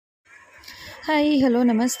Hi hello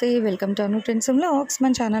నమస్తే welcome to Anu trends vlogs.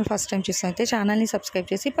 మన channel first time చూస్తే ఛానల్ని సబ్స్క్రైబ్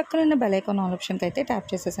చేసి పక్కన ఉన్న బెల్ ఐకాన్ ఆల్ ఆప్షన్కి అయితే ట్యాప్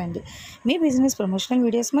చేసేసండి. మీ బిజినెస్ ప్రమోషనల్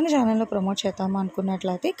వీడియోస్ మన ఛానల్లో ప్రమోట్ చేద్దాము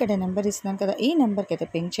అనుకున్నట్లయితే ఇక్కడ నెంబర్ ఇస్తున్నాను కదా, ఈ నెంబర్కి అయితే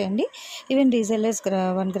పింక్ చేయండి. Even డీజెల్లర్స్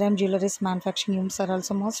 1 gram jewelleries manufacturing units are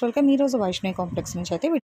also most welcome. ఈరోజు వైష్ణవి కాంప్లెక్స్ నుంచి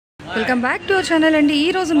అయితే welcome back to our channel అండి. ఈ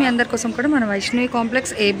రోజు మీ అందరి కోసం కూడా మన వైష్ణవి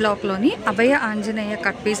కాంప్లెక్స్ ఏ బ్లాక్లోని అభయ అంజనయ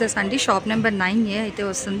కట్ పీసెస్ అండి, షాప్ నెంబర్ 9A అయితే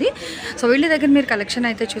వస్తుంది. సో వీళ్ళ దగ్గర మీరు కలెక్షన్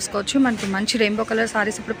అయితే చూసుకోవచ్చు. మనకి మంచి రెయిన్బో కలర్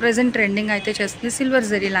సారీస్ ఇప్పుడు ప్రెజెంట్ ట్రెండింగ్ అయితే చేస్తుంది, సిల్వర్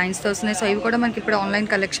జరీ లైన్స్తో వస్తున్నాయి. సో ఇవి కూడా మనకి ఇప్పుడు ఆన్లైన్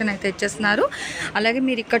కలెక్షన్ అయితే ఇచ్చేస్తున్నారు. అలాగే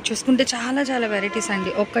మీరు ఇక్కడ చూసుకుంటే చాలా వెరైటీస్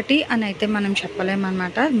అండి, ఒకటి అని అయితే మనం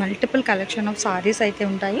చెప్పలేమన్నమాట. మల్టిపుల్ కలెక్షన్ ఆఫ్ సారీస్ అయితే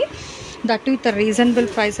ఉంటాయి, దట్ విత్ రీజనబుల్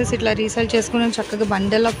ప్రైసెస్. ఇట్లా రీసేల్ చేసుకుని చక్కగా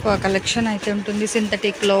బండల్ ఆఫ్ కలెక్షన్ అయితే ఉంటుంది.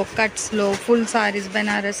 సింథటిక్లో, కట్స్లో, full saris,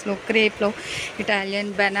 బెనారస్లో, క్రేప్లో,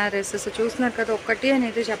 Italian Banaras. So చూస్తున్నారు కదా, ఒక్కటి అని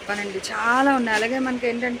అయితే చెప్పానండి, చాలా ఉన్నాయి. అలాగే మనకి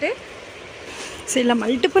ఏంటంటే సో ఇలా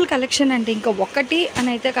మల్టిపుల్ కలెక్షన్ అండి, ఇంకా ఒకటి అని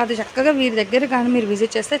అయితే కాదు. చక్కగా వీరి దగ్గర కానీ మీరు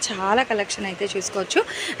విజిట్ చేస్తే చాలా కలెక్షన్ అయితే చూసుకోవచ్చు.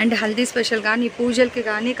 అండ్ హల్దీ స్పెషల్ కానీ పూజలకి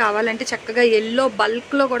కానీ కావాలంటే చక్కగా ఎల్లో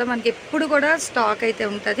బల్క్లో కూడా మనకి ఎప్పుడు కూడా స్టాక్ అయితే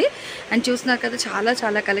ఉంటుంది. అండ్ చూస్తున్నారు కదా,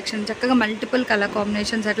 చాలా కలెక్షన్, చక్కగా మల్టిపుల్ కలర్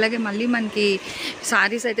కాంబినేషన్స్. అట్లాగే మళ్ళీ మనకి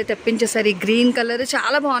సారీస్ అయితే తెప్పించేసారు. ఈ గ్రీన్ కలర్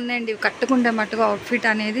చాలా బాగున్నాయండి, కట్టుకుంటే మట్టుగా అవుట్ఫిట్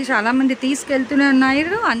అనేది చాలామంది తీసుకెళ్తూనే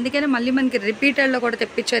ఉన్నారు. అందుకనే మళ్ళీ మనకి రిపీటెడ్లో కూడా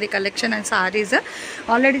తెప్పించారు ఈ కలెక్షన్ అండ్ సారీస్.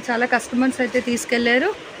 ఆల్రెడీ చాలా కస్టమర్స్ అయితే తీసుకెళ్లారు.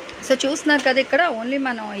 సో చూస్తున్నారు కదా, ఇక్కడ ఓన్లీ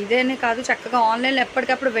మనం ఇదేనే కాదు, చక్కగా ఆన్లైన్లో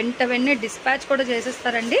ఎప్పటికప్పుడు వెంటనే డిస్పాచ్ కూడా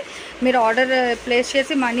చేసేస్తారండి. మీరు ఆర్డర్ ప్లేస్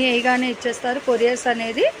చేసి మనీ వేయగానే ఇచ్చేస్తారు కొరియర్స్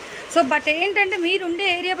అనేది. సో బట్ ఏంటంటే మీరు ఉండే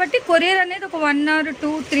ఏరియా బట్టి కొరియర్ అనేది ఒక 1 or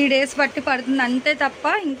 2-3 days బట్టి పడుతుంది, అంతే తప్ప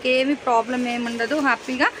ఇంకేమీ ప్రాబ్లం ఏముండదు.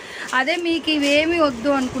 హ్యాపీగా అదే మీకు ఇవేమి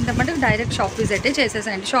వద్దు అనుకుంటే మటుకు direct shop visit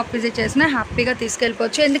చేసేసండి. Shop visit చేసినా హ్యాపీగా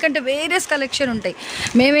తీసుకెళ్ళిపోవచ్చు, ఎందుకంటే వేరియస్ కలెక్షన్ ఉంటాయి.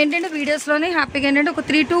 మేమేంటంటే వీడియోస్లోనే హ్యాపీగా ఏంటంటే ఒక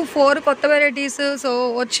 3 to 4 కొత్త వెరైటీస్ సో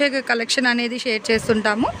వచ్చే కలెక్షన్ అనేది షేర్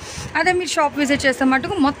చేస్తుంటాము. అదే మీరు షాప్ విజిట్ చేస్తే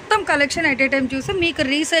మటుకు మొత్తం కలెక్షన్ ఎట్ ఏ టైం చూసి మీకు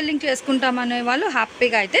రీసెల్లింగ్ చేసుకుంటామనే వాళ్ళు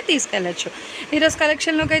హ్యాపీగా అయితే తీసుకెళ్ళచ్చు. ఈరోజు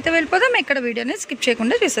కలెక్షన్లోకి అయితే వెళ్ళిపోదాం, ఇక్కడ వీడియోని స్కిప్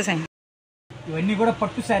చేయకుండా చూసేసాను. ఇవన్నీ కూడా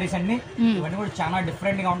పట్టు శారీస్ అండి, ఇవన్నీ కూడా చాలా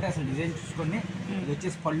డిఫరెంట్ గా ఉంటాయి. అసలు డిజైన్ చూసుకోండి, ఇది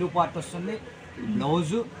వచ్చేసి పళ్ళు పార్ట్ వస్తుంది,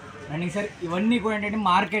 బ్లౌజ్ రన్నింగ్ సార్. ఇవన్నీ కూడా ఏంటంటే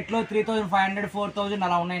మార్కెట్ లో 3500, 4000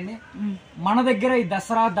 అలా ఉన్నాయండి. మన దగ్గర ఈ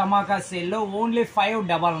దసరా ధమాకా సేల్ లో ఓన్లీ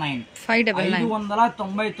 599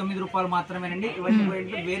 599 రూపాయలు మాత్రమేనండి. ఇవన్నీ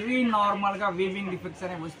కూడా వెరీ నార్మల్ గా వీవింగ్ డిఫెక్ట్స్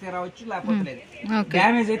అనేవి వస్తే రావచ్చు, లేకపోతే లేదు,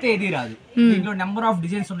 డ్యామేజ్ అయితే ఏది రాదు. దీంట్లో నెంబర్ ఆఫ్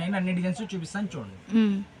డిజైన్స్ ఉన్నాయండి, అన్ని డిజైన్స్ చూపిస్తాను చూడండి.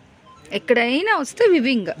 ఎక్కడైనా వస్తే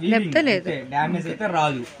వివింగ్, లేకపోతే లేదు, డ్యామేజ్ అయితే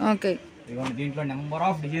రాదు. ఓకే, దీంట్లో నెంబర్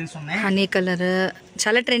ఆఫ్ డిజైన్స్ ఉన్నాయి. హనీ కలర్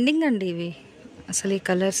చాలా ట్రెండింగ్ అండి ఇవి అసలు, ఈ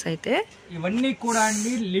కలర్స్ అయితే. ఇవన్నీ కూడా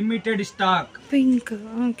అండి లిమిటెడ్ స్టాక్. పింక్,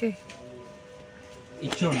 ఓకే,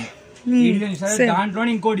 ఇచ్చోండి ఈ డిజైన్ సార్. దాంట్లో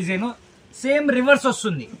ఇంకో డిజైన్ సేమ్ రివర్స్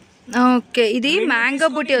వస్తుంది. ఓకే, ఇది మ్యాంగో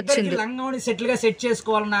బుట్టి వచ్చింది. లంగా సెటిల్ గా సెట్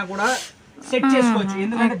చేసుకోవాలన్నా కూడా సెట్ చేసుకోవచ్చు,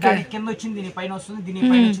 ఎందుకంటే దాని కింద వచ్చింది దీని పైన వస్తుంది, దీని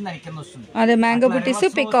పైన వచ్చింది దాని కింద వస్తుంది. అదే మ్యాంగో బుట్టీస్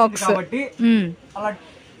పికాక్స్ కాబట్టి అలా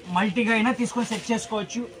మల్టీగా అయినా తీసుకొని సెట్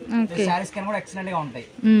చేసుకోవచ్చు. సారీస్ కింద కూడా ఎక్సలెంట్ గా ఉంటాయి,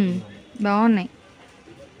 బాగున్నాయి,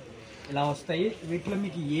 ఇలా వస్తాయి. వీటిలో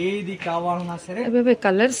మీకు ఏది కావాలన్నా సరే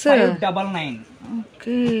కలర్స్ 599.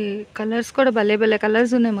 ఓకే, కలర్స్ కూడా భలే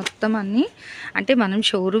కలర్స్ ఉన్నాయి మొత్తం అన్ని. అంటే మనం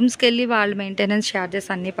షోరూమ్స్కి వెళ్ళి వాళ్ళు మెయింటెనెన్స్ ఛార్జెస్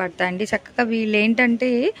అన్నీ పడతాయండి. చక్కగా వీళ్ళు ఏంటంటే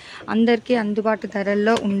అందరికీ అందుబాటు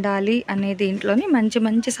ధరల్లో ఉండాలి అనే దీంట్లోని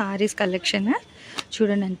మంచి సారీస్ కలెక్షన్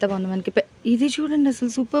చూడండి ఎంత బాగుంది. మనకి ఇది చూడండి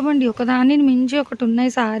అసలు సూపర్ అండి, ఒకదానిని మించి ఒకటి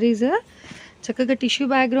ఉన్నాయి సారీస్. చక్కగా టిష్యూ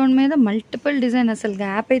బ్యాక్గ్రౌండ్ మీద మల్టిపుల్ డిజైన్, అసలు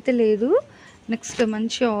గ్యాప్ అయితే లేదు. నెక్స్ట్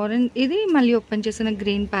మంచి ఆరెంజ్, ఇది మళ్ళీ ఓపెన్ చేసిన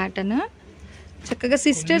గ్రీన్ ప్యాటర్న్. చక్కగా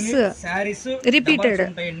sisters repeated,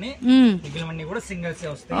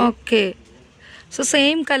 okay. So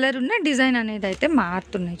same colour ఉన్న డిజైన్ అనేది అయితే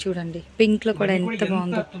మారుతున్నాయి చూడండి. పింక్ లో కూడా ఎంత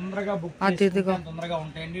బాగుందో, అది ఇదిగో.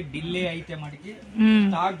 డిలే అయితే మనకి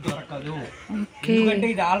స్టాక్ దొరకదు, ఎందుకంటే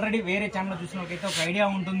ఇది ఆల్రెడీ వేరే ఛానల్ చూసిన వాళ్ళకైతే ఒక ఐడియా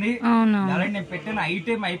ఉంటుంది. నేను పెట్టిన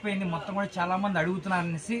ఐటమ్ అయిపోయింది మొత్తం కూడా, చాలా మంది అడుగుతున్నారు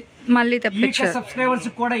అనేసి మళ్ళీ తెప్పించారు. సబ్స్క్రైబర్స్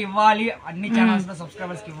కూడా ఇవ్వాలి, అన్ని ఛానల్స్ లో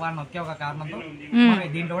సబ్స్క్రైబర్స్ కి ఇవ్వాలని ఒకే ఒక కారణంతో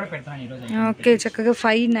దీంట్లో కూడా పెడతాను ఈరోజు. ఓకే, చక్కగా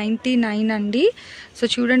 599 అండి. సో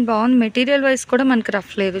చూడండి బాగుంది, మెటీరియల్ వైజ్ కూడా మనకి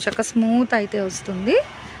రఫ్ లేదు, చక్కగా స్మూత్ అయితే వస్తుంది,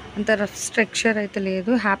 అంత రఫ్ స్ట్రక్చర్ అయితే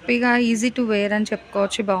లేదు. హ్యాపీగా ఈజీ టు వేర్ అని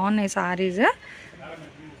చెప్పుకోవచ్చు. బాగున్నాయి సారీస్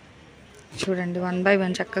చూడండి, 1 by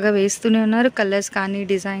 1 చక్కగా వేస్తూనే ఉన్నారు. కలర్స్ కానీ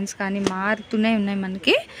డిజైన్స్ కానీ మారుతూనే ఉన్నాయి.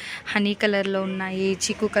 మనకి హనీ కలర్లో ఉన్నాయి,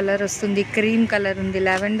 చిక్కు కలర్ వస్తుంది, క్రీమ్ కలర్ ఉంది,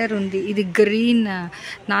 లావెండర్ ఉంది, ఇది గ్రీన్,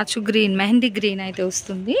 నాచు గ్రీన్, మెహందీ గ్రీన్ అయితే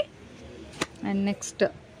వస్తుంది. And next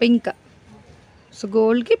pink, so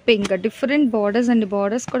గోల్డ్కి pink, different borders అండి,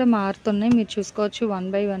 బార్డర్స్ కూడా మారుతున్నాయి, మీరు చూసుకోవచ్చు 1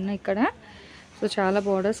 by 1 ఇక్కడ. సో చాలా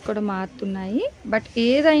బోర్డర్స్ కూడా మారుతున్నాయి. బట్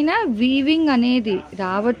ఏదైనా వీవింగ్ అనేది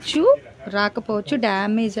రావచ్చు, రాకపోవచ్చు,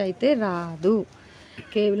 డ్యామేజ్ అయితే రాదు.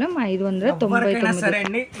 కేవలం 599 సరే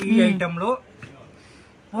అండి. ఈ ఐటమ్ లో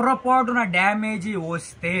పొరపాటున డ్యామేజ్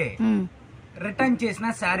వస్తే రిటర్న్ చేసిన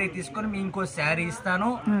శారీ తీసుకొని మీ ఇంకో శారీ ఇస్తాను,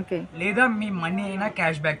 లేదా మీ మనీ అయినా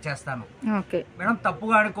క్యాష్ బ్యాక్ చేస్తాను. మేడం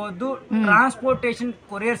తప్పుగా అనుకోవద్దు, ట్రాన్స్పోర్టేషన్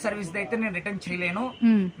కొరియర్ సర్వీస్ అయితే నేను రిటర్న్ చేయలేను.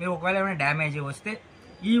 మీరు ఒకవేళ ఏమైనా డ్యామేజ్ వస్తే,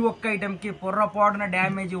 ఈ ఒక్క ఐటమ్ కి పొర్రపాటున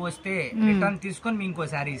డ్యామేజ్ వస్తే రిటర్న్ తీసుకొని మీ ఇంకో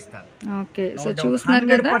శారీ ఇస్తాను. చూస్తున్నారు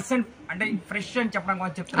కదా, అంటే ఫ్రెష్ అని చెప్పడం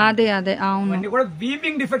అదే అదే అవును, అన్ని కూడా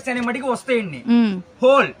వీవింగ్ డిఫెక్ట్స్ అనే మటుకు వస్తాయండి.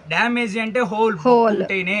 హోల్ డ్యామేజ్ అంటే హోల్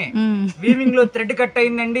ఉంటేనే, వీవింగ్ లో థ్రెడ్ కట్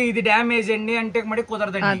అయిందండి ఇది డ్యామేజ్ అండి అంటే మరి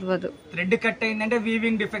కుదరదండి. థ్రెడ్ కట్ అయిందంటే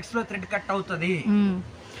వీవింగ్ డిఫెక్ట్స్ లో థ్రెడ్ కట్ అవుతుంది.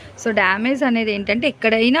 సో డ్యామేజ్ అనేది ఏంటంటే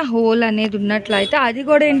ఎక్కడైనా హోల్ అనేది ఉన్నట్లయితే అది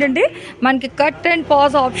కూడా ఏంటంటే మనకి కట్ అండ్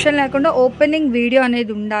పాజ్ ఆప్షన్ లేకుండా ఓపెనింగ్ వీడియో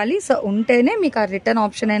అనేది ఉండాలి. సో ఉంటేనే మీకు ఆ రిటర్న్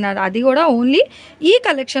ఆప్షన్ అయినా, అది కూడా ఓన్లీ ఈ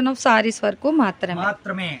కలెక్షన్ ఆఫ్ సారీస్ వరకు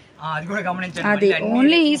మాత్రమే. అది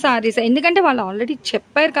ఓన్లీ ఈ సారీస్, ఎందుకంటే వాళ్ళు ఆల్రెడీ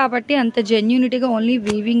చెప్పారు కాబట్టి అంత జెన్యూనిటీగా ఓన్లీ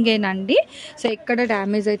వీవింగేనండి. సో ఎక్కడ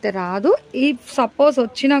డ్యామేజ్ అయితే రాదు. ఈ సపోజ్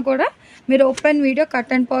వచ్చినా కూడా మీరు open video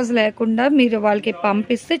cut and pause లేకుండా మీరు వాళ్ళకి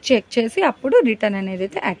పంపిస్తే చెక్ చేసి అప్పుడు రిటర్న్ అనేది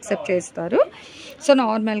అయితే యాక్సెప్ట్ చేస్తారు. సో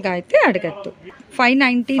నార్మల్గా అయితే అడగద్దు.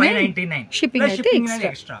 599 షిప్పింగ్ అయితే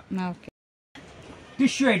ఎక్స్ట్రా.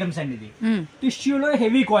 టిష్యూ ఐటమ్స్ అండి, ఇది టిష్యూలో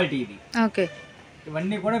హెవీ క్వాలిటీ. ఇది ఓకే,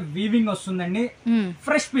 ఇవన్నీ కూడా వీవింగ్ వస్తుందండి.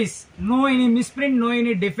 Fresh piece, no any misprint, no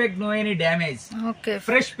any defect, no any damage. Okay,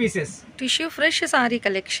 fresh pieces, tissue fresh sorry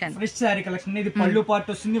collection. Fresh sorry collection. ఇది పళ్ళు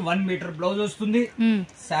పార్ట్ వస్తుంది, 1 మీటర్ బ్లౌజ్ వస్తుంది,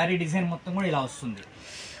 సారీ డిజైన్ మొత్తం కూడా ఇలా వస్తుంది.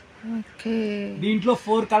 దీంట్లో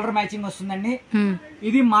 4 కలర్ మ్యాచింగ్ వస్తుందండి.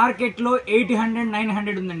 ఇది మార్కెట్ లో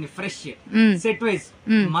 800-900 ఉందండి ఫ్రెష్ సెట్ వైజ్.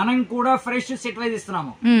 మనం కూడా ఫ్రెష్ సెట్ వైజ్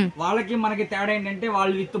ఇస్తున్నాము. వాళ్ళకి మనకి తేడా ఏంటంటే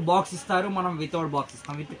వాళ్ళు విత్ బాక్స్ ఇస్తారు, మనం వితౌట్ బాక్స్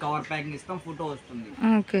ఇస్తాం, విత్ కవర్ ప్యాకింగ్ ఇస్తాం, ఫోటో వస్తుంది.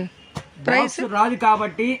 బాక్స్ రాదు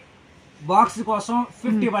కాబట్టి బాక్స్ కోసం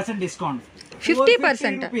 50% డిస్కౌంట్.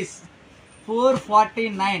 50% రూపీస్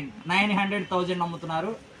 449, 900,000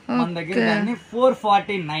 అమ్ముతున్నారు మన దగ్గర, దాన్ని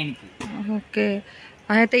 449 కి. ఓకే,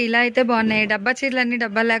 అయితే ఇలా అయితే బాగున్నాయి. డబ్బా చీరలన్నీ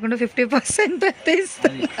డబ్బా లేకుండా 50% అయితే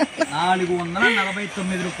ఇస్తారు.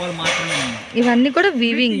 449 రూపాయలు మాత్రమే. ఇవన్నీ కూడా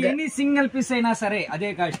వీవింగ్. ఎన్ని సింగిల్ పీస్ అయినా సరే అదే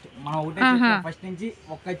కాస్ట్. మనం ఒకటే ఫస్ట్ నుంచి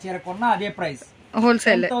ఒక్క చీర కొన్నా అదే ప్రైస్.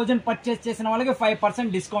 హోల్సేల్ 1000 పర్చేస్ చేసిన వాళ్ళకి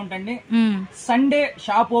 5% డిస్కౌంట్ అండి. సండే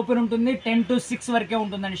షాప్ ఓపెన్ ఉంటుంది, 10 to 6 వరకే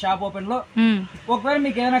ఉంటుందండి షాప్ ఓపెన్ లో. ఒకవేళ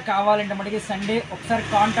మీకు ఏదైనా కావాలంటే మనకి సండే ఒకసారి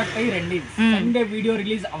కాంటాక్ట్ అయ్యి రండి. సండే వీడియో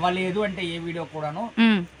రిలీజ్ అవ్వలేదు అంటే ఏ వీడియో కూడాను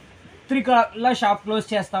 3 కల్లా షాప్ క్లోజ్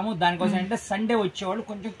చేస్తాము. దానికోసం అంటే సండే వచ్చేవాళ్ళు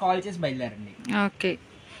కొంచెం కాల్ చేసి బయలుదేరండి. ఓకే,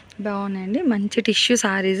 బాగున్నాయండి. మంచి టిష్యూ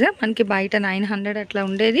సారీస్. మనకి బయట 900 అట్లా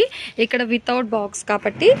ఉండేది, ఇక్కడ వితౌట్ బాక్స్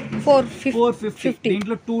కాబట్టి 450.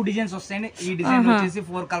 దీంట్లో 2 డిజైన్స్ వస్తాయండి. ఈ డిజైన్ వచ్చేసి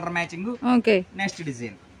 4 colour matching. Okay, next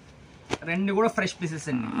design రెండు కూడా ఫ్రెష్ పీసెస్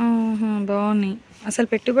అండి. బాగున్నాయి. అసలు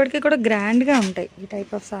పెట్టుబడికి కూడా గ్రాండ్ గా ఉంటాయి ఈ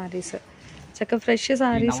టైప్ ఆఫ్ సారీస్. చక్కగా ఫ్రెష్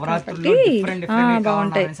సారీస్ కాబట్టి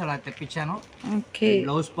బాగుంటాయి. తెప్పించాను. ఓకే,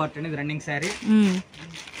 బ్లౌజ్ పార్ట్ అనేది running sorry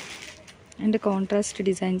and contrast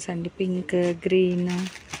designs అండి. Pink, green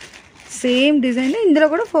same design. ఇందులో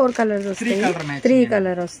కూడా 4 కలర్స్ వస్తాయి, 3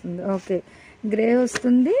 కలర్ వస్తుంది. ఓకే, గ్రే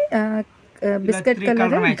వస్తుంది, బిస్కెట్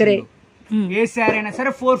కలర్, గ్రే. ఏ సారీ అయినా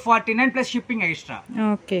సరే 449 plus shipping extra.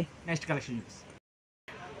 Okay, next collection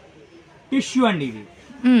tissue అండి. ఇది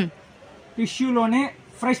టిష్యూలోనే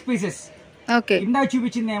ఫ్రెష్ పీసెస్. ఓకే, ఇందాక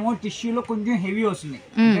చూపించింది ఏమో టిష్యూలో కొంచెం హెవీ వస్తుంది,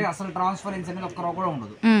 అసలు ట్రాన్స్పరెన్సీ అనేది ఒక్క కూడా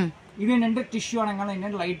ఉండదు. ఇదేంటంటే టిష్యూ అనగానే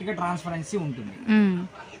ఏంటంటే లైట్ గా ట్రాన్స్పరెన్సీ ఉంటుంది.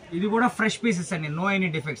 ఇది కూడా ఫ్రెష్ పీసెస్ అండి, no any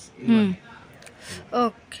defects.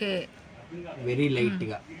 Okay, very light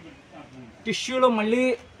గా. టిష్యూలో మళ్ళీ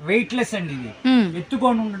వెయిట్ లెస్ అండి. ఇది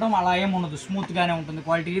ఎత్తుకొని ఉండడం అలా ఏమి ఉండదు, స్మూత్ గానే ఉంటుంది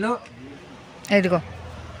క్వాలిటీలో. ఎదిగో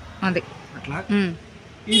అది అట్లా.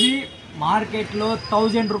 ఇది మార్కెట్ లో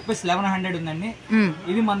 1000 రూపీస్ 1100 ఉందండి.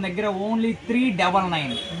 ఇది మన దగ్గర ఓన్లీ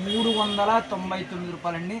 399, 399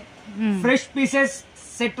 రూపాయలండి. ఫ్రెష్ పీసెస్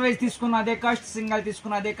సెట్ వైజ్ తీసుకున్న అదే కాస్ట్, సింగల్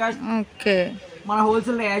తీసుకున్న అదే కాస్ట్. ఓకే, మన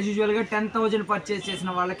హోల్సేల్ యాజ్ యూజువల్ గా 10,000 పర్చేస్ చేసిన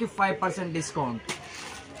వాళ్ళకి 5% డిస్కౌంట్.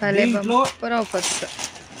 దీంట్లో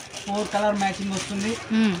 4 కలర్ మ్యాచింగ్ వస్తుంది.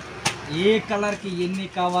 ఏ కలర్ కి ఎన్ని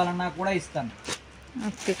కావాలన్నా కూడా ఇస్తాను.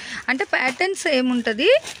 ఓకే, అంటే ప్యాటర్న్స్ ఏముంటది,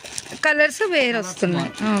 కలర్స్ వేరే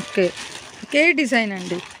వస్తున్నాయి. ఓకే, ఒకే డిజైన్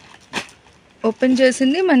అండి. ఓపెన్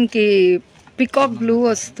చేసింది మనకి పికాక్ బ్లూ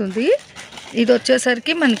వస్తుంది. ఇది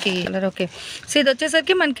వచ్చేసరికి మనకి కలర్. ఓకే, సో ఇది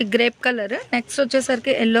వచ్చేసరికి మనకి గ్రేప్ కలర్. నెక్స్ట్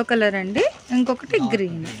వచ్చేసరికి ఎల్లో కలర్ అండి. ఇంకొకటి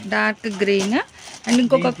గ్రీన్, డార్క్ గ్రీన్. అండ్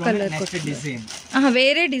ఇంకొక కలర్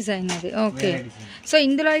వేరే డిజైన్ అది. ఓకే, సో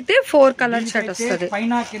ఇందులో అయితే 4 కలర్ షర్ట్ వస్తుంది.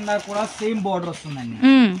 పైన కింద కూడా సేమ్ బోర్డర్ వస్తుందండి.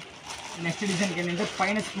 నెక్స్ట్ డిజైన్ ఏంటంటే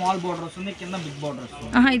పైన స్మాల్ బోర్డర్ వస్తుంది, కింద బిగ్ బోర్డర్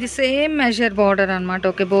వస్తుంది. ఇది సేమ్ మెజర్ బోర్డర్ అన్నమాట.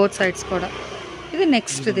 ఓకే, బోత్ సైడ్స్ కూడా. ఇది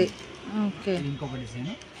నెక్స్ట్ ది. ఓకే, ఇంకొక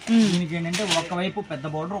డిజైన్. దీనికి ఏంటంటే ఒకవైపు పెద్ద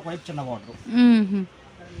బోర్డర్, ఒకవైపు చిన్న బోర్డర్.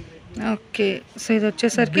 ఓకే, సో ఇది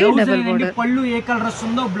వచ్చేసరికి డబుల్ బోర్డర్. పళ్ళు ఏ కలర్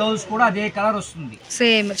వస్తుందో బ్లౌజ్ కూడా అదే కలర్ వస్తుంది.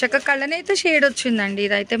 సేమ్ చక్క కళ్ళనే అయితే షేడ్ వచ్చిందండి.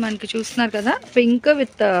 ఇదైతే మనకి చూస్తున్నారు కదా, పింక్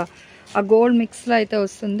విత్ ఆ గోల్డ్ మిక్స్లో అయితే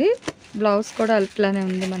వస్తుంది. బ్లౌజ్ కూడా అల్ట్లానే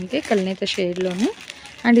ఉంది మనకి కళ్ళనైతే షేడ్లోనే.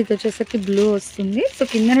 అండ్ ఇది వచ్చేసరికి బ్లూ వస్తుంది. సో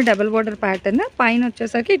కింద డబుల్ బోర్డర్ ప్యాటర్న్, పైన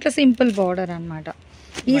వచ్చేసరికి ఇట్లా సింపుల్ బోర్డర్ అన్నమాట.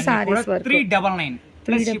 ఈ సారీస్ వరకు 399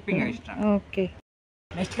 ఓకే.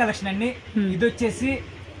 నెక్స్ట్ కలెక్షన్ అండి, ఇది వచ్చేసి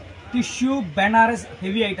టిష్యూ బెనారస్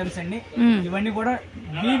హెవీ ఐటమ్స్ అండి. ఇవన్నీ కూడా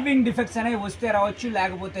వీవింగ్ డిఫెక్ట్స్ అనేవి వస్తే రావచ్చు,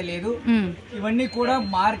 లేకపోతే లేదు. ఇవన్నీ కూడా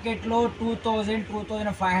మార్కెట్ లో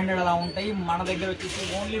 2000-2500 అలా ఉంటాయి. మన దగ్గర వచ్చేసి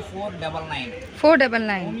ఓన్లీ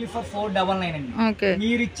 499 ఓన్లీ ఫర్ 499 అండి.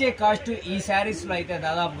 మీరు ఇచ్చే కాస్ట్ ఈ శారీస్ లో అయితే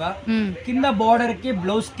దాదాపుగా కింద బోర్డర్ కి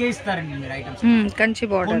బ్లౌజ్ కే ఇస్తారండి మీరు ఐటమ్స్. కంచి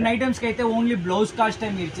బోర్డర్ కొన్ని ఐటమ్స్ కి అయితే ఓన్లీ బ్లౌజ్ కాస్ట్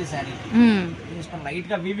మీరు ఇచ్చే శారీ లైట్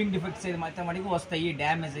గా వీవింగ్ డిఫెక్ట్స్ అయితే మనకి వస్తాయి,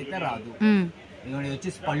 డ్యామేజ్ అయితే రాదు. ఇది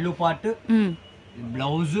వచ్చేసి పళ్ళు పార్ట్,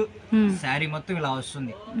 బ్లౌజ్, శారీ మొత్తం ఇలా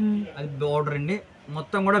వస్తుంది. అది బోర్డర్ అండి,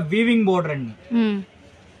 మొత్తం కూడా వీవింగ్ బోర్డర్ అండి.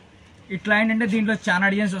 ఇట్లా ఏంటంటే దీంట్లో చాలా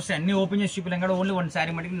డిజైన్స్ వస్తాయి. అన్ని ఓపెన్ చేసి చూపిలేం కదా, ఓన్లీ వన్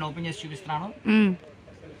శారీ మటుకు నేను ఓపెన్ చేసి చూపిస్తున్నాను.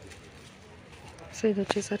 సో ఇది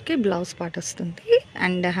వచ్చేసరికి బ్లౌజ్ పార్ట్ వస్తుంది.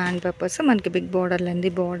 అండ్ హ్యాండ్ పేపర్స్ మనకి బిగ్ బోర్డర్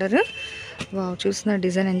లెంది బోర్డర్. వావ్, చూసిన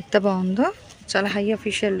డిజైన్ ఎంత బాగుందో, చాలా హై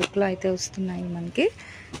అఫీషియల్ లుక్లో అయితే వస్తున్నాయి మనకి.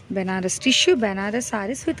 Banaras tissue Banaras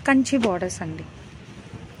saris with Kanchi borders అండి.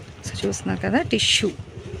 సో చూస్తున్నారు కదా టిష్యూ.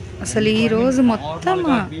 అసలు ఈ రోజు మొత్తం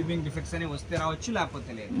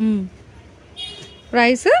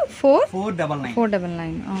ప్రైస్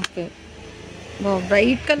 499. ఓకే,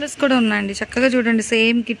 బ్రైట్ కలర్స్ కూడా ఉన్నాయండి. చక్కగా చూడండి,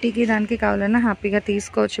 సేమ్ కిట్టీకి దానికి కావాలన్నా హ్యాపీగా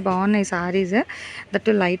తీసుకోవచ్చు. బాగున్నాయి saris,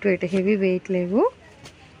 that light weight, heavy weight లేవు.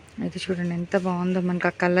 అయితే చూడండి ఎంత బాగుందో మనకి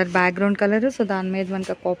ఆ కలర్, బ్యాక్గ్రౌండ్ కలర్. సో దాని మీద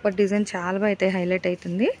మనకి కాపర్ డిజైన్ చాలా బాగా అయితే హైలైట్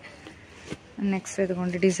అవుతుంది. నెక్స్ట్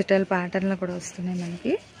ఇదిగోండి డిజిటల్ ప్యాటర్న్లో కూడా వస్తున్నాయి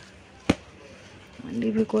మనకి. అండ్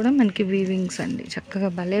ఇవి కూడా మనకి వీవింగ్స్ అండి, చక్కగా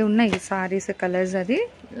భలే ఉన్నాయి సారీస్. కలర్స్ అది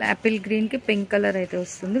యాపిల్ గ్రీన్కి పింక్ కలర్ అయితే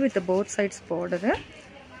వస్తుంది with both sides border.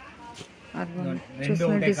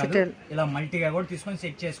 Digital ఇలా మల్టీగా కూడా తీసుకొని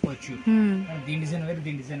సెట్ చేసుకోవచ్చు. దీని డిజైన్ వేరు,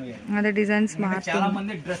 దీని డిజైన్ వేరు. అదే డిజైన్స్ చాలా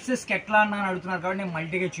మంది డ్రెస్సెస్ కి ఎట్లా అన్నా అడుగుతున్నారు కాబట్టి నేను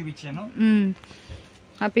మల్టీగా చూపించాను.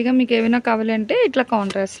 హ్యాపీగా మీకు ఏమైనా కావాలంటే ఇట్లా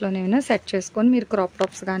కాంట్రాస్ట్లో ఏమైనా సెట్ చేసుకొని మీరు క్రాప్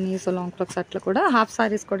టాప్స్ కానీ సో లాంగ్ ఫ్రాక్స్ అట్లా కూడా హాఫ్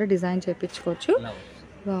సారీస్ కూడా డిజైన్ చేయించుకోవచ్చు.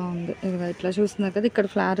 బాగుంది. ఇట్లా చూస్తున్నారు కదా, ఇక్కడ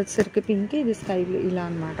ఫ్లవర్ వచ్చేసరికి పింక్, ఇది స్కై బ్లూ ఇలా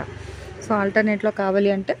అనమాట. సో ఆల్టర్నేట్లో కావాలి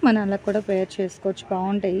అంటే మనం అలా కూడా పేర్ చేసుకోవచ్చు.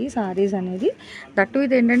 బాగుంటాయి సారీస్ అనేది. దట్టు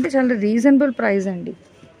ఇది ఏంటంటే చాలా రీజనబుల్ ప్రైస్ అండి.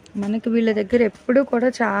 మనకి వీళ్ళ దగ్గర ఎప్పుడు కూడా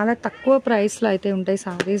చాలా తక్కువ ప్రైస్లో అయితే ఉంటాయి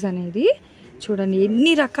సారీస్ అనేది. చూడండి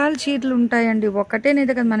ఎన్ని రకాల చీరలు ఉంటాయండి,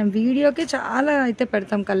 ఒకటేనైతే కదా, మనం వీడియోకి చాలా అయితే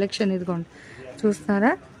పెడతాం కలెక్షన్. ఇదిగోండి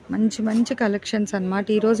చూస్తున్నారా, మంచి మంచి కలెక్షన్స్ అనమాట.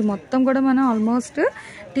 ఈరోజు మొత్తం కూడా మనం almost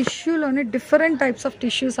టిష్యూలోనే different types of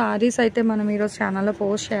tissue saris అయితే మనం ఈరోజు ఛానల్లో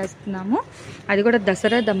పోస్ట్ చేస్తున్నాము. అది కూడా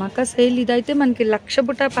దసరా ధమాకా సేల్. ఇదైతే మనకి లక్ష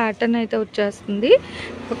బుట్ట ప్యాటర్న్ అయితే వచ్చేస్తుంది.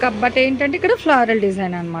 బట్ ఏంటంటే ఇక్కడ ఫ్లోరల్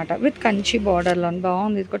డిజైన్ అనమాట విత్ కంచి బార్డర్లో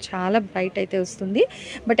బాగుంది. ఇది కూడా చాలా బ్రైట్ అయితే వస్తుంది.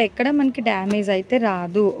 బట్ ఎక్కడ మనకి డ్యామేజ్ అయితే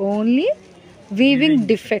రాదు, ఓన్లీ వీవింగ్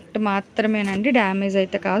డిఫెక్ట్ మాత్రమేనండి, డ్యామేజ్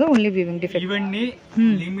అయితే కాదు, ఓన్లీ వీవింగ్ డిఫెక్ట్. ఇవన్నీ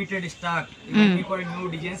లిమిటెడ్ స్టాక్, ఇవన్నీ కూడా న్యూ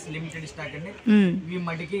డిజైన్స్, లిమిటెడ్ స్టాక్ అండి. ఇవి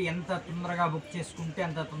మటుకి ఎంత తొందరగా బుక్ చేసుకుంటే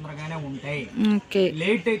అంత తొందరగానే ఉంటాయి.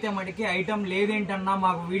 లేట్ అయితే మటుకి ఐటమ్ లేదేంటన్నా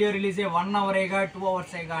మాకు వీడియో రిలీజ్ 1 అవరేగా 2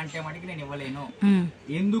 అవర్స్ అంటే మటుకి నేను ఇవ్వలేను.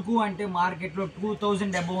 ఎందుకు అంటే మార్కెట్ లో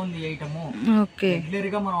 2000 డబ్బు ఉంది ఐటమ్, రెగ్యులర్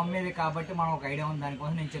గా మనం అమ్మేది కాబట్టి మనం ఒక ఐడియా ఉంది,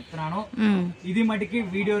 దానికోసం నేను చెప్తున్నాను. ఇది మటుకి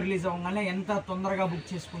వీడియో రిలీజ్ అవ్వగానే ఎంత తొందరగా బుక్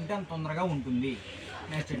చేసుకుంటే అంత తొందరగా ఉంటుంది.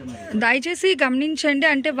 దయచేసి గమనించండి,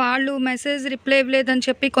 అంటే వాళ్ళు మెసేజ్ రిప్లై ఇవ్వలేదని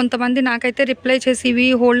చెప్పి కొంతమంది నాకైతే రిప్లై చేసి ఇవి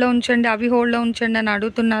హోల్డ్లో ఉంచండి, అవి హోల్డ్లో ఉంచండి అని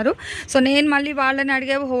అడుగుతున్నారు. సో నేను మళ్ళీ వాళ్ళని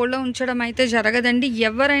అడిగే హోల్డ్లో ఉంచడం అయితే జరగదండి.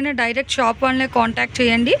 ఎవరైనా డైరెక్ట్ షాప్ వాళ్ళనే కాంటాక్ట్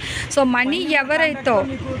చేయండి. సో మనీ ఎవరైతే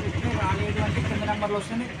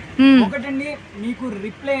ఒకటండి, మీకు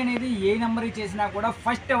రిప్లై అనేది ఏ నెంబర్ చేసినా కూడా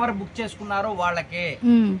ఫస్ట్ ఎవరు బుక్ చేసుకున్నారో వాళ్ళకే.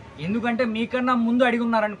 ఎందుకంటే మీకన్నా ముందు అడిగి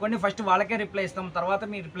ఉన్నారనుకోండి, ఫస్ట్ వాళ్ళకే రిప్లై ఇస్తాం, తర్వాత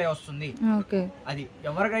మీ రిప్లై వస్తుంది. అది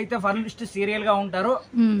ఎవరికైతే ఫస్ట్ సీరియల్ గా ఉంటారో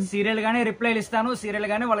సీరియల్ గానే రిప్లైలు ఇస్తాను, సీరియల్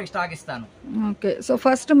గానే వాళ్ళకి స్టాక్ ఇస్తాను. ఓకే, సో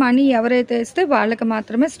ఫస్ట్ మనీ ఎవరైతే ఇస్తే వాళ్ళకి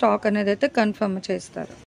మాత్రమే స్టాక్ అనేది అయితే కన్ఫర్మ్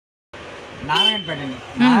చేస్తారు. నారాయణపేట అండి,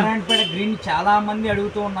 నారాయణపేట గ్రీన్ చాలా మంది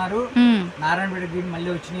అడుగుతూ ఉన్నారు. నారాయణపేట గ్రీన్ మళ్ళీ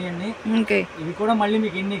వచ్చినాయండి. ఇవి కూడా మళ్ళీ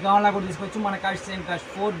మీకు ఎన్ని కావాలా కూడా తీసుకోవచ్చు. మన cost same cost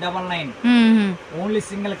 499. Only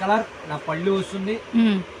single colour. నా పళ్ళు వస్తుంది,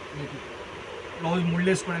 బ్లౌజ్ ముళ్ళు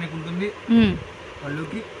వేసుకోవడానికి ఉంటుంది,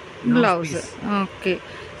 పళ్ళుకి బ్లౌజ్. ఓకే,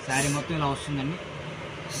 శారీ మొత్తం ఇలా వస్తుందండి.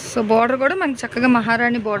 సో బార్డర్ కూడా మనకి చక్కగా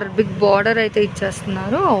మహారాణి బార్డర్, బిగ్ బార్డర్ అయితే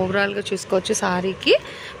ఇచ్చేస్తున్నారు. ఓవరాల్ గా చూసుకోవచ్చు సారీకి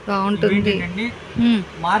బాగుంటుంది.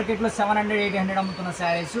 మార్కెట్ లో 700-800 అమ్ముతున్న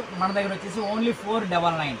శారీస్ మన దగ్గర వచ్చేసి ఓన్లీ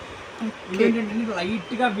 499. ఇవేంటంటే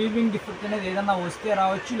లైట్ గా వీవింగ్ డిఫెక్ట్ అనేది ఏదన్నా వస్తే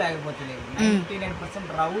రావచ్చు, లేకపోతే లేదు.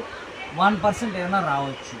 99% రావు, 1% ఏదైనా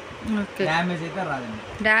రావచ్చు. డ్యామేజ్ అయితే రాదండి.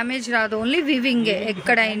 డ్యామేజ్ రాదు, ఓన్లీ వీవింగ్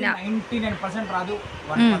ఎక్కడైనా. 99% రాదు,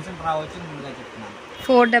 1% రావచ్చు ముందుగా చెప్తున్నాను.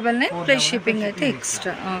 499 ప్లస్ షిప్పింగ్ అయితే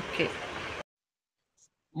ఎక్స్ట్రా. ఓకే,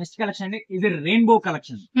 నెక్స్ట్ కలెక్షన్ అండి. ఇది రెయిన్బో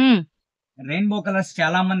కలెక్షన్. రెయిన్బో కలర్స్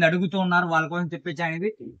చాలా మంది అడుగుతూ ఉన్నారు, వాళ్ళ కోసం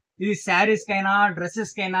తెప్పించాను. ఇది శారీస్ కైనా,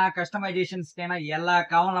 డ్రెస్సెస్ కైనా, కస్టమైజేషన్స్ కైనా ఎలా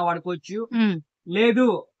కావాలన్నా వాడుకోవచ్చు. లేదు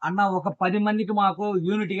అన్న ఒక 10 మందికి మాకు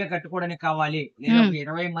యూనిటీ గా కట్టుకోవడానికి కావాలి, లేదా ఒక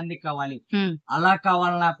 20 మందికి కావాలి, అలా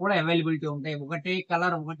కావాలన్నా కూడా అవైలబిలిటీ ఉంటాయి. ఒకటే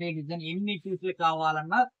కలర్, ఒకటే డిజైన్, ఎన్ని పీసులు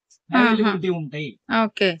కావాలన్నా అవైలబిలిటీ ఉంటాయి.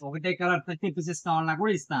 ఒకటే కలర్ 30 పీసెస్ కావాలన్నా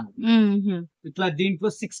కూడా ఇస్తాను. ఇట్లా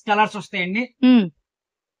దీంట్లో 6 కలర్స్ వస్తాయండి.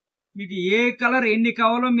 మీకు ఏ కలర్ ఎన్ని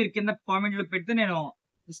కావాలో మీరు కింద కామెంట్ లో పెడితే నేను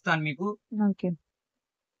ఇస్తాను మీకు.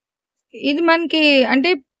 ఇది మనకి అంటే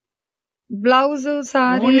blouse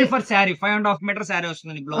sorry only for sorry 5.5 metre sorry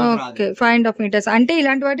వస్తుంది. బ్లౌజ్ రాదు. 5.5 మీటర్స్ అంటే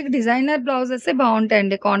ఇలాంటి వాటికి డిజైనర్ బ్లౌజెస్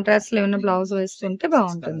బాగుంటాయండి. కాంట్రాస్ట్ లో ఉన్న బ్లౌజ్ వేస్తుంటే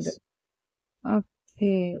బాగుంటుంది.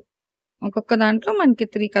 ఓకే, ఒక్కొక్క దాంట్లో మనకి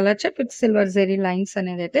 3 colours with silver zari lines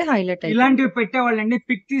అనేది అయితే హైలైట్ అయ్యింది. ఇలాంటివి పెట్టేవాళ్ళండి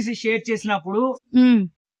పిక్ తీసి షేర్ చేసినప్పుడు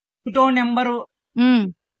ఒకటో నెంబర్,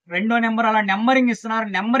 రెండో నెంబర్ అలా నెంబరింగ్ ఇస్తున్నారు.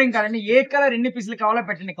 నెంబరింగ్ కాదండి, ఏ కలర్ ఎన్ని పీసులు కావాలో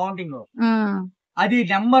పెట్టండి కౌంటింగ్ లో. అది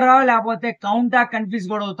నెంబరా లేకపోతే కౌంటా కన్ఫ్యూజ్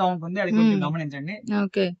కూడా అవుతా ఉంటుంది, అది కొంచెం గమనించండి.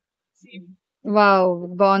 ఓకే, వావ్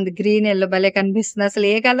బాగుంది. గ్రీన్ ఎల్లో భలే కనిపిస్తుంది. అసలు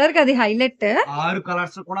ఏ కలర్ కి అది హైలైట్. 6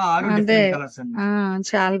 కలర్స్ కూడా 6 డిఫరెంట్ కలర్స్ అండి.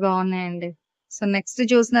 చాలా బాగున్నాయండి. సో నెక్స్ట్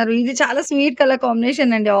చూస్తున్నారు, ఇది చాలా స్వీట్ కలర్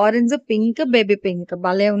కాంబినేషన్ అండి. ఆరెంజ్, పింక్, బేబీ పింక్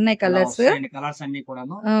భలే ఉన్నాయి కలర్స్. కలర్స్ అన్ని కూడా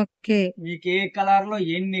ఓకే, మీకు ఏ కలర్ లో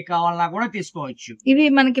ఎన్ని కావాలన్నా కూడా తీసుకోవచ్చు. ఇవి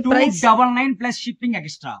మనకి price 299 plus shipping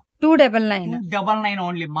extra. 299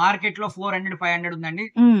 only. Market లో 400-500 ఉందండి,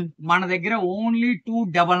 మన దగ్గర ఓన్లీ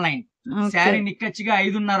 299. శారీ నిక్కచ్చిగా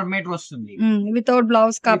 5.5 మీటర్ వస్తుంది వితౌట్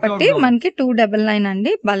బ్లౌజ్ కాబట్టి మనకి 299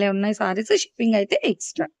 అండి. భలే ఉన్నాయి సారీస్. షిప్పింగ్ అయితే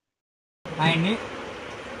extra. And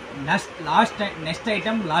next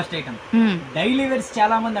item last item daily wears.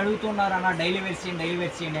 చాలా మంది అడుగుతున్నారు అన్న డైలీ వేర్స్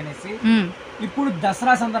చేయండి అనేసి. ఇప్పుడు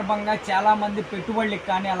దసరా సందర్భంగా చాలా మంది పెట్టుబడులకు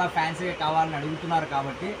కానీ అలా ఫ్యాన్సీగా కావాలని అడుగుతున్నారు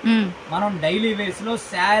కాబట్టి మనం డైలీ వేర్స్ లో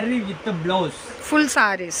sari with blouse, full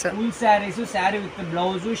saris, sari with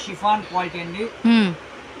blouse, chiffon quality అండి.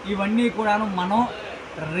 ఇవన్నీ కూడాను మనం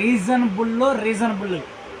రీజనబుల్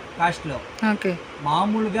కాస్ట్ లో.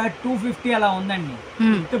 మామూలుగా 250 అలా ఉందండి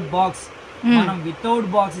విత్ బాక్స్. మనం వితౌట్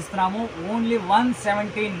బాక్స్ ఇస్తున్నాము ఓన్లీ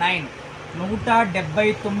 179.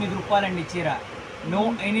 179 రూపాయలండి చీర. No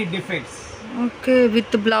any defects. Okay,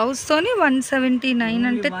 with blouse తోని 179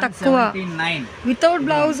 అంటే తక్కువ. వితౌట్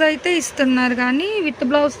బ్లౌజ్ అయితే ఇస్తున్నారు కానీ విత్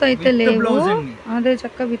బ్లౌజ్ తో అయితే లేవు. అదే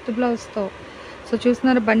చక్క విత్ బ్లౌజ్ తో. సో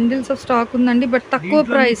చూస్తున్నారు, బండిల్స్ ఆఫ్ స్టాక్ ఉందండి, బట్ తక్కువ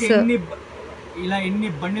ప్రైస్. ఇలా ఎన్ని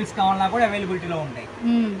బండిల్స్ కావాలన్నా కూడా అవైలబిలిటీలో ఉంటాయి.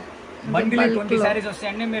 బండిల్ 20 సారీస్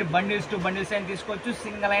వస్తాయండి. మీరు బండిల్స్ టు బండిల్స్ అయినా తీసుకోవచ్చు,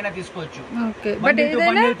 సింగిల్ అయినా తీసుకోవచ్చు. బండిల్ టు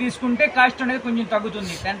బండిల్ తీసుకుంటే కాస్ట్ అనేది కొంచెం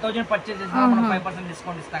తగ్గుతుంది. 10,000 పర్చేస్ చేసినా మనం 5%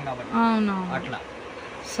 డిస్కౌంట్ ఇస్తాం కాబట్టి అట్లా.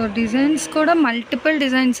 సో డిజైన్స్ కూడా మల్టిపుల్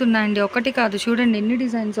డిజైన్స్ ఉన్నాయండి, ఒకటి కాదు. చూడండి ఎన్ని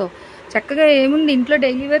డిజైన్స్. చక్కగా ఏముంది, ఇంట్లో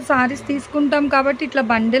డైలీ వేర్ సారీస్ తీసుకుంటాం కాబట్టి ఇట్లా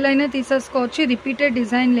బండిల్ అయినా తీసేసుకోవచ్చు. రిపీటెడ్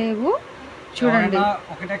డిజైన్ లేవు. చూడండి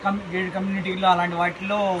ఒకటే కమ్యూనిటీలో అలాంటి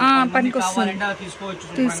వాటిలో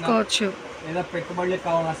తీసుకోవచ్చు. లేదా పెట్టుబడులు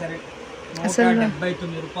కావాలా సరే. అసలు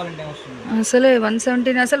 179 రూపాయలు వస్తుంది. అసలు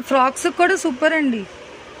 179. అసలు ఫ్రాక్స్ కూడా సూపర్ అండి.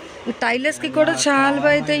 టైలర్స్ కి కూడా చాలా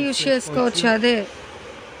అయితే యూజ్ చేసుకోవచ్చు. అదే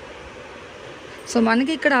సో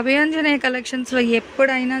మనకి ఇక్కడ అభయాంజనేయ కలెక్షన్స్లో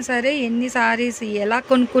ఎప్పుడైనా సరే ఎన్ని సారీస్ ఎలా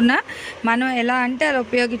కొనుక్కున్నా మనం ఎలా అంటే అలా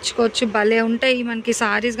ఉపయోగించుకోవచ్చు. భలే ఉంటాయి మనకి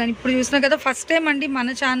సారీస్. కానీ ఇప్పుడు చూసినా కదా, ఫస్ట్ టైం అండి మన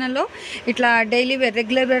ఛానల్లో ఇట్లా daily wear,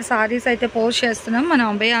 regular wear saris అయితే పోస్ట్ చేస్తున్నాం మనం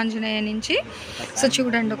అభయాంజనేయ నుంచి. సో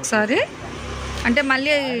చూడండి ఒకసారి, అంటే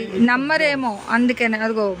మళ్ళీ నంబర్ ఏమో అందుకనే.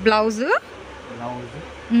 అదిగో బ్లౌజ్,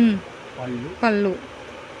 పళ్ళు,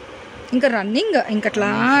 ఇంకా రన్నింగ్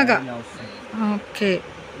ఇంకట్లాగా. ఓకే,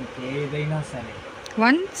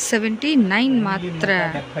 179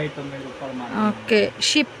 మాత్రమే. ఓకే,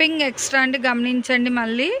 షిప్పింగ్ ఎక్స్ట్రా అండి, గమనించండి.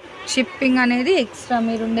 మళ్ళీ షిప్పింగ్ అనేది ఎక్స్ట్రా,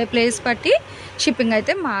 మీరుండే ప్లేస్ బట్టి షిప్పింగ్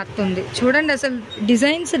అయితే మారుతుంది. చూడండి అసలు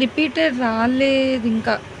డిజైన్స్ రిపీటెడ్ రాలేదు,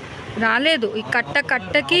 ఇంకా రాలేదు. ఈ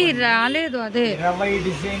కట్టకి రాలేదు. అదే 20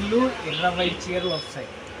 డిజైన్లు 20 చీరలు వస్తాయి.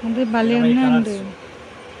 అదే భలే ఉన్నాయండి,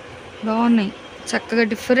 బాగున్నాయి. చక్కగా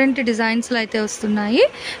డిఫరెంట్ డిజైన్స్లో అయితే వస్తున్నాయి.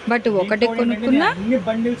 బట్ ఒకటి కొనుక్కున్నా అన్ని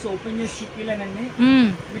బండిల్స్ ఓపెన్ చేసి చూపిలేనండి.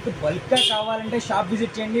 మీకు బల్క్ గా కావాలంటే షాప్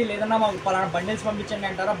విజిట్ చేయండి, లేదన్నా మాకు పలానా బండిల్స్ పంపించండి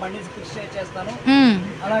అంటారా, బండిల్స్ ఫిక్స్ చేస్తాను,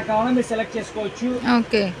 అలా కావాలని మీరు సెలెక్ట్ చేసుకోవచ్చు.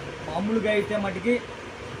 ఓకే, మామూలుగా అయితే మటుకి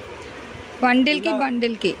bundle to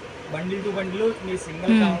bundle me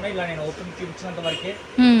single కావాలన్నా ఇలా నేను ఓపెన్ చూపించినంత వరకే.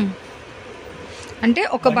 అంటే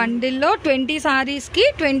ఒక బండిల్లో 20 సారీస్కి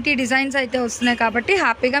 20 డిజైన్స్ అయితే వస్తున్నాయి కాబట్టి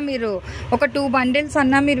హ్యాపీగా మీరు ఒక 2 బండిల్స్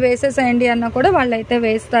అన్నా మీరు వేసేసేయండి అన్నా కూడా వాళ్ళు అయితే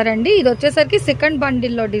వేస్తారండి. ఇది వచ్చేసరికి సెకండ్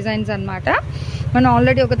బండిల్లో డిజైన్స్ అనమాట. మనం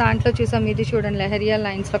ఆల్రెడీ ఒక దాంట్లో చూసాం, ఇది చూడండి లెహరియా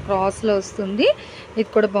లైన్స్లో క్రాస్లో వస్తుంది. ఇది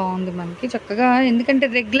కూడా బాగుంది మనకి చక్కగా, ఎందుకంటే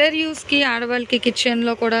రెగ్యులర్ యూస్కి ఆడవాళ్ళకి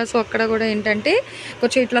కిచెన్లో కూడా, సో అక్కడ కూడా ఏంటంటే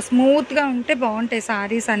కొంచెం ఇట్లా స్మూత్గా ఉంటే బాగుంటాయి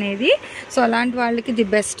సారీస్ అనేది. సో అలాంటి వాళ్ళకి ది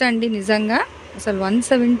బెస్ట్ అండి నిజంగా. అసలు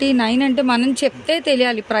 179 అంటే మనం చెప్తే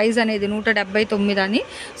తెలియాలి ప్రైస్ అనేది 179 అని.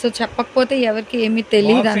 సో చెప్పకపోతే ఎవరికి ఏమీ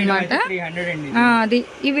తెలియదు అనమాట. అది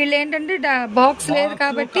వీళ్ళు ఏంటంటే బాక్స్ లేదు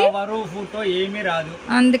కాబట్టి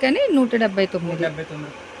అందుకని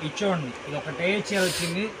 179.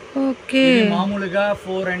 ఓకే, మామూలుగా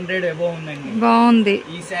 400 అబౌవ్ ఉందండి. బాగుంది.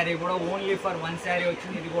 ఈ సారీ కూడా ఓన్లీ ఫర్ 1 సారీ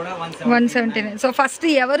వచ్చింది, ఇది కూడా 179. సో ఫస్ట్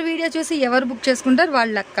ఎవరు వీడియో చూసి ఎవరు బుక్ చేసుకుంటారు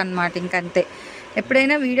వాళ్ళ లక్ అనమాట. ఇంకంతే,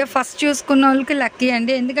 ఎప్పుడైనా వీడియో ఫస్ట్ చూసుకున్న వాళ్ళకి లక్కీ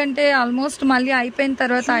అండి. ఎందుకంటే ఆల్మోస్ట్ మళ్ళీ అయిపోయిన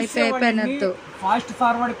తర్వాత అయిపోయినట్టు ఫాస్ట్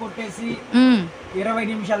ఫార్వర్డ్ కొట్టేసి 20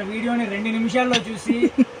 నిమిషాల వీడియోని 2 నిమిషాల్లో చూసి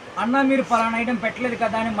అన్న మీరు పలానా ఐటమ్ పెట్టలేదు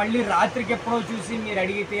కదా అని మళ్ళీ రాత్రికి ఎప్పుడో చూసి మీరు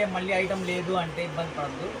అడిగితే మళ్ళీ ఐటమ్ లేదు అంటే ఇబ్బంది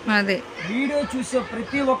పడదు. అదే వీడియో చూసే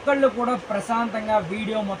ప్రతి ఒక్కళ్ళు కూడా ప్రశాంతంగా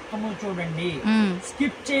వీడియో మొత్తము చూడండి,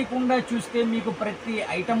 స్కిప్ చేయకుండా చూస్తే మీకు ప్రతి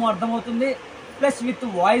ఐటమ్ అర్థమవుతుంది. ప్లస్ విత్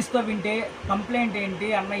వాయిస్ తో వింటే కంప్లైంట్ ఏంటి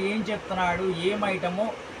అన్న, ఏం చెప్తున్నాడు, ఏం ఐటమో,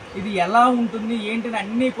 ఇది ఎలా ఉంటుంది ఏంటిది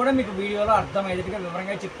అన్నీ కూడా మీకు వీడియోలో అర్థమయ్యేట్టుగా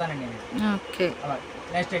వివరంగా చెప్తానండి నేను.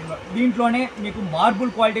 నెక్స్ట్ దీంట్లోనే మీకు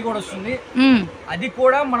మార్బుల్ క్వాలిటీ కూడా వస్తుంది. అది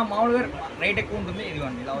కూడా మనం మామూలుగా రేట్ ఎక్కువ ఉంటుంది.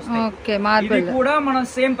 ఇదిగోండి ఇలా వస్తుంది. ఇది కూడా మనం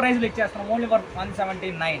సేమ్ ప్రైస్ లో ఇచ్చేస్తాం, ఓన్లీ ఫర్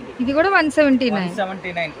 179. ఇది కూడా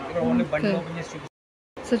 179. ఓన్లీ బండి ఓపెన్ చేసి.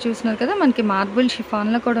 సో చూస్తున్నారు కదా మనకి మార్బుల్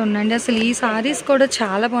షిఫాన్లో కూడా ఉందండి. అసలు ఈ సారీస్ కూడా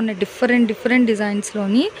చాలా బాగున్నాయి, డిఫరెంట్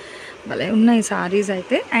డిజైన్స్లోని భలే ఉన్నాయి సారీస్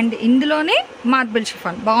అయితే. అండ్ ఇందులోనే మార్బుల్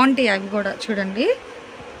షిఫాన్ బాగుంటాయి, అవి కూడా చూడండి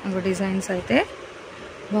డిజైన్స్ అయితే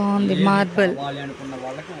బాగుంది. మార్బుల్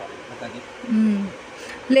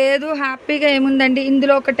లేదు హ్యాపీగా ఏముందండి,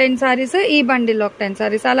 ఇందులో ఒక 10 సారీస్, ఈ బండిలో ఒక 10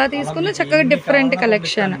 సారీస్ అలా తీసుకున్న చక్కగా డిఫరెంట్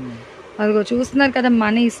కలెక్షన్. అదిగో చూస్తున్నారు కదా,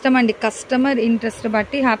 మన ఇష్టం అండి, కస్టమర్ ఇంట్రెస్ట్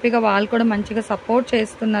బట్టి హ్యాపీగా వాళ్ళు కూడా మంచిగా సపోర్ట్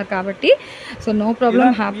చేస్తున్నారు కాబట్టి సో నో ప్రాబ్లం,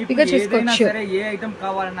 హ్యాపీగా చేసుకోవచ్చు. ఏ ఐటమ్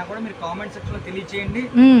కావాలన్నా కూడా మీరు కామెంట్ సెక్షన్ లో తెలియజేయండి.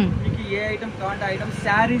 మీకు ఏ ఐటమ్ కావాలంటే ఐటమ్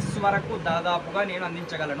సారీస్ వరకు దాదాపుగా నేను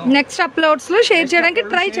అందించగలను. నెక్స్ట్ అప్లోడ్స్ లో షేర్ చేయడానికి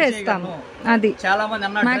ట్రై చేస్తాము. అది చాలా మంది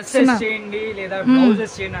అన్నారు డ్రెస్సెస్ చేయండి లేదా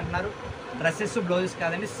బ్లౌజెస్ చేయండి అంటున్నారు. డ్రెస్సెస్ బ్లౌజెస్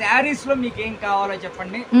కాదండి, శారీస్ లో మీకు ఏం కావాలో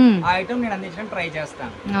చెప్పండి, ఆ ఐటమ్ నేను అందించడానికి ట్రై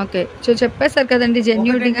చేస్తాను. ఓకే, సో చెప్పేశారు కదండి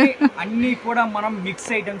జెన్యూన్ గా. అన్ని కూడా మనం మిక్స్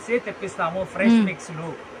ఐటమ్స్ తెప్పిస్తాము, ఫ్రెష్ మిక్స్ లు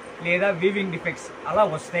లేదా వీవింగ్ డిఫెక్ట్స్ అలా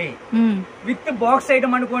వస్తాయి. విత్ బాక్స్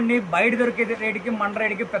ఐటమ్ అనుకోండి, బయట దొరికే రేటుకి మన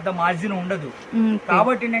రేటుకి పెద్ద మార్జిన్ ఉండదు.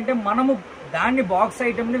 కాబట్టి ఏంటంటే మనము దాన్ని బాక్స్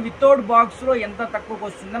ఐటమ్ ని వితౌట్ బాక్స్ లో ఎంత తక్కువకి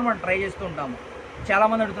వస్తుందని మనం ట్రై చేస్తూ ఉంటాము. చాలా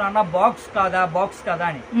మంది అడుగుతున్నారు అన్న బాక్స్ కాదా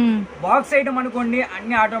అని. బాక్స్ ఐటమ్ అనుకోండి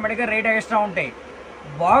అన్ని ఆటోమేటిక్ గా రేట్ ఎక్స్ట్రా ఉంటాయి.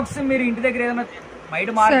 బాక్స్ మీరు ఇంటి దగ్గర ఏదైనా బయట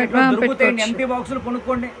మార్కెట్ లో దొరుకుతాయి, ఎంటీ బాక్సులు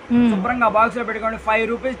కొనుక్కోండి, శుభ్రంగా ఆ బాక్స్ లో పెట్టుకోండి. 5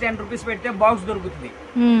 రూపీస్ 10 రూపీస్ పెడితే బాక్స్ దొరుకుతుంది.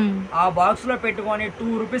 ఆ బాక్స్ లో పెట్టుకొని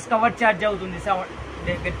 2 రూపీస్ కవర్ ఛార్జ్ అవుతుంది,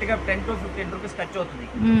 గట్టిగా 10 to 15 రూపీస్ ఖర్చు అవుతుంది.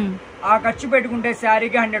 ఆ ఖర్చు పెట్టుకుంటే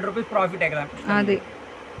శారీకి 100 రూపీస్ ప్రాఫిట్ ఎక్కడ.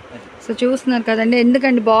 సో చూస్తున్నారు కదండి,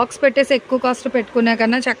 ఎందుకండి బాక్స్ పెట్టేసి ఎక్కువ కాస్ట్ పెట్టుకునే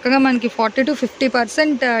కన్నా చక్కగా మనకి 40 to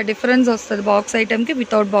 50% డిఫరెన్స్ వస్తుంది బాక్స్ ఐటమ్కి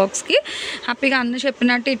వితౌట్ బాక్స్కి. హ్యాపీగా అన్న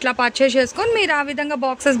చెప్పినట్టు ఇట్లా పర్చేస్ చేసుకొని మీరు ఆ విధంగా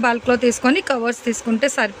బాక్సెస్ బల్క్లో తీసుకొని కవర్స్ తీసుకుంటే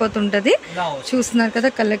సరిపోతుంటుంది. చూస్తున్నారు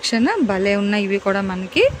కదా కలెక్షన్ భలే ఉన్నాయి, ఇవి కూడా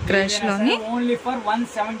మనకి క్రష్లోని.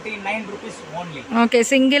 ఓకే,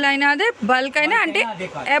 సింగిల్ అయినా అదే, బల్క్ అయినా అంటే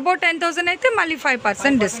అబౌట్ 10,000 అయితే మళ్ళీ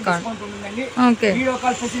 5% డిస్కౌంట్. ఓకే,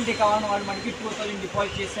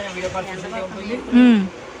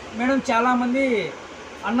 మేడం చాలా మంది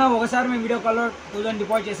అన్న ఒకసారి మేము వీడియో కాల్ లో 2000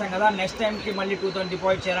 డిపాజిట్ చేసాం కదా, నెక్స్ట్ టైం కి మళ్ళీ 2000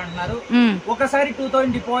 డిపాజిట్ చేయాలంటున్నారు. ఒకసారి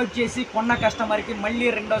 2000 డిపాజిట్ చేసి కొన్న కస్టమర్ కి మళ్ళీ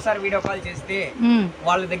రెండోసారి వీడియో కాల్ చేస్తే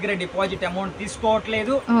వాళ్ళ దగ్గర డిపాజిట్ అమౌంట్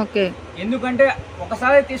తీసుకోవట్లేదు. ఎందుకంటే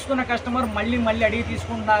ఒకసారి తీసుకున్న కస్టమర్ మళ్ళీ అడిగి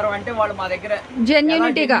తీసుకుంటున్నారు అంటే వాళ్ళు మా దగ్గర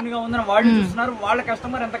జెన్యూనిటీగా ఉందని వాళ్ళు చూస్తున్నారు. వాళ్ళ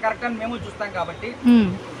కస్టమర్ ఎంత కరెక్ట్ అని మేము చూస్తాం కాబట్టి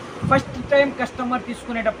ఫస్ట్ టైం కస్టమర్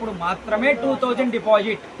తీసుకునేటప్పుడు మాత్రమే 2000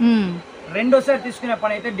 డిపాజిట్. రెండోసారి తీసుకునే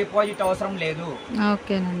పని అయితే డిపాజిట్ అవసరం లేదు.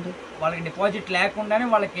 వాళ్ళకి డిపాజిట్ లేకుండానే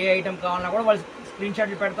వాళ్ళకి ఏ ఐటమ్ కావాలన్నా కూడా వాళ్ళు స్క్రీన్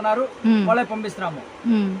షాట్లు పెడుతున్నారు, వాళ్ళే పంపిస్తున్నాము.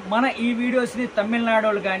 మన ఈ వీడియోస్ ని తమిళనాడు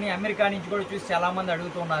వాళ్ళు కానీ అమెరికా నుంచి కూడా చూసి చాలా మంది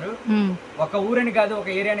అడుగుతున్నారు. ఒక ఊరని కాదు, ఒక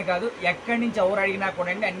ఏరియాని కాదు, ఎక్కడి నుంచి ఎవరు అడిగినా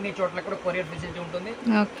కూడా అన్ని చోట్ల కూడా కొరియర్ ఫెసిలిటీ ఉంటుంది.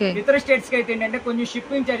 ఇతర స్టేట్స్ కి అయితే ఏంటంటే కొంచెం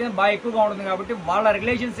షిప్పింగ్ చార్జెస్ బాగా ఎక్కువగా ఉంటుంది కాబట్టి వాళ్ళ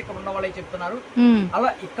రిలేషన్స్ ఇక్కడ ఉన్న వాళ్ళకి చెప్తున్నారు.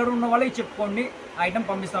 అలా ఇక్కడ ఉన్న వాళ్ళకి చెప్పుకోండి, ఐటమ్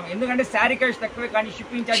పంపిస్తాం. ఎందుకంటే శారీ కాస్ట్ తక్కువే కానీ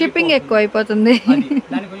షిప్పింగ్ ఎక్కువ అయిపోతుంది,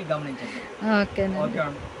 దాన్ని కొంచెం గమనించండి. ఓకే,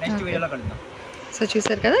 నెక్స్ట్ వీడియోలో కలుద్దాం. సో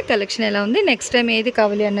చూసారు కదా కలెక్షన్ ఎలా ఉంది. నెక్స్ట్ టైం ఏది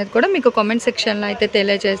కావాలి అనేది కూడా మీకు కామెంట్ సెక్షన్లో అయితే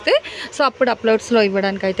తెలియజేస్తే సో అప్పుడు అప్లోడ్స్లో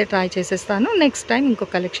ఇవ్వడానికి అయితే ట్రై చేసేస్తాను. నెక్స్ట్ టైం ఇంకో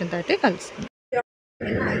కలెక్షన్తో అయితే కలుస్తాను.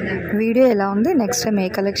 వీడియో ఎలా ఉంది, నెక్స్ట్ టైం ఏ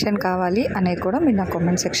కలెక్షన్ కావాలి అనేది కూడా మీరు నా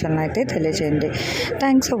కామెంట్ సెక్షన్లో అయితే తెలియజేయండి.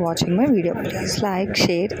 Thanks for watching my video. Please like,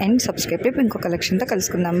 share and subscribe. ఇంకో కలెక్షన్తో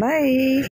కలుసుకుందాం. బాయ్.